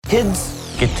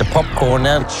Kids, get your popcorn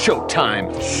out. It's showtime.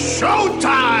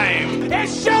 Showtime!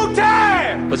 It's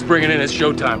showtime! Let's bring it in. It's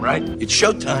showtime, right? It's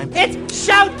showtime. It's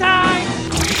showtime!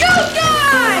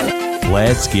 Showtime!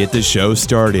 Let's get the show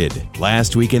started.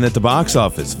 Last weekend at the box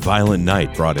office, Violent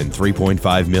Night brought in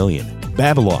 $3.5 million.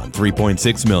 Babylon,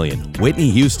 $3.6 million. Whitney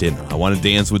Houston, I Want to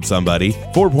Dance with Somebody,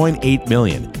 $4.8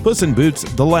 million. Puss in Boots,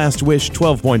 The Last Wish,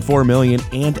 $12.4 million.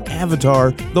 And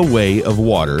Avatar, The Way of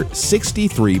Water,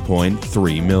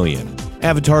 $63.3 million.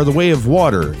 Avatar: The Way of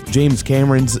Water, James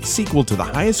Cameron's sequel to the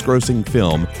highest-grossing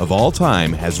film of all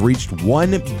time, has reached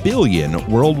 $1 billion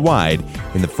worldwide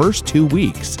in the first 2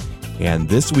 weeks. And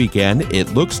this weekend,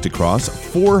 it looks to cross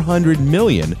 $400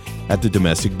 million at the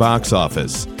domestic box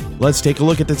office. Let's take a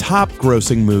look at the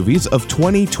top-grossing movies of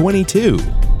 2022.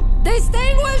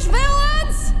 Distinguished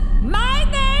villains, my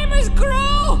name is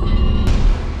Gru!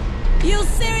 You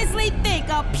seriously think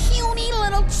a puny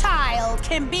little child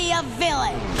can be a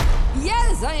villain?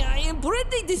 Yes, I am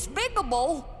pretty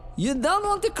despicable. You don't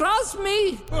want to cross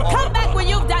me? Come back when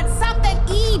you've done something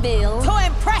evil to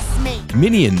impress me.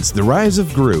 Minions: The Rise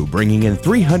of Gru, bringing in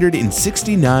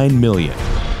 $369 million.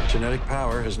 Genetic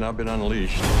power has now been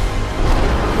unleashed.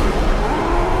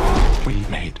 We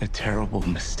made a terrible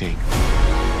mistake.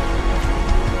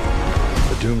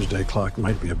 The doomsday clock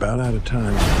might be about out of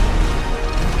time.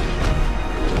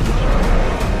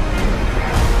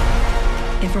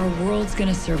 If our world's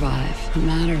gonna survive, what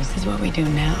matters is what we do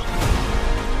now.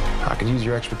 I could use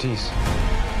your expertise.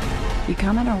 You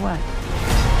coming or what?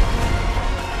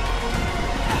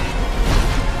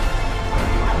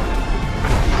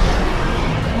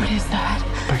 What is that?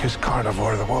 Biggest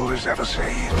carnivore the world has ever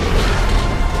seen.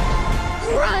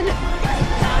 Run!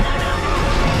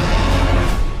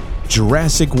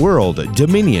 Jurassic World: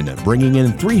 Dominion, bringing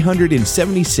in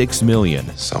 $376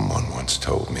 million. Someone once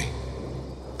told me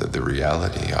that the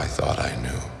reality I thought I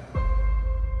knew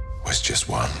was just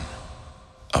one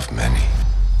of many.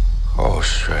 Oh,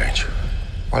 stranger,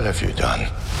 what have you done?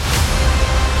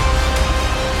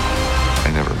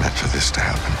 I never meant for this to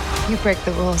happen. You break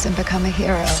the rules and become a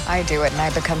hero. I do it and I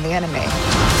become the enemy.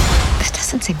 This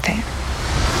doesn't seem fair.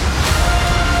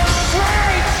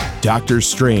 Doctor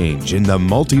Strange in the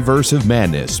Multiverse of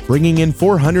Madness, bringing in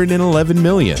 $411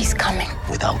 million. He's coming.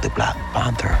 Without the Black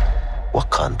Panther,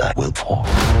 Wakanda will fall.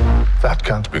 That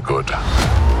can't be good.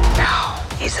 Now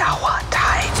is our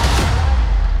time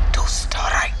to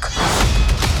strike.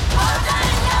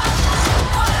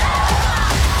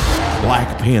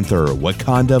 Black Panther: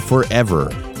 Wakanda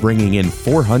Forever, bringing in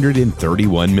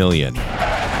 $431 million.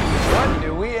 What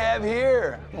do we have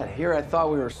here? God, here I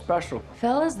thought we were special.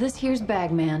 Fellas, this here's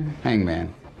Bagman.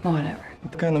 Hangman. Whatever.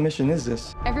 What kind of mission is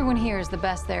this? Everyone here is the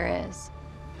best there is.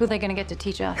 Who are they gonna get to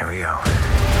teach us? Here we go.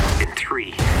 In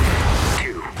 3,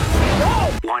 2,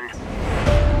 1.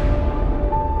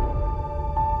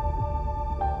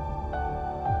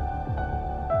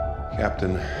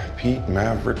 Captain Pete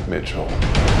Maverick Mitchell.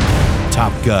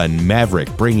 Top Gun: Maverick,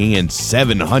 bringing in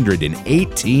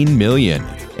 $718 million.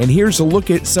 And here's a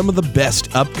look at some of the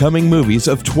best upcoming movies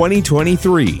of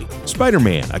 2023.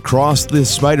 Spider-Man: Across the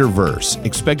Spider-Verse,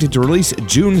 expected to release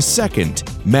June 2nd.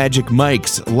 Magic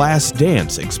Mike's Last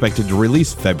Dance, expected to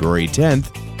release February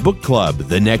 10th. Book Club: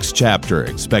 The Next Chapter,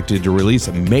 expected to release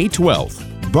May 12th.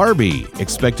 Barbie,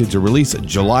 expected to release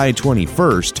July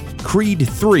 21st. Creed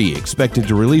 3, expected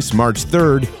to release March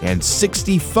 3rd. And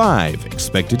 65,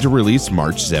 expected to release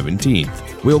March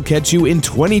 17th. We'll catch you in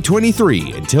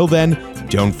 2023. Until then,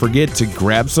 don't forget to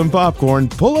grab some popcorn,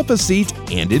 pull up a seat,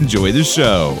 and enjoy the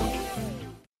show.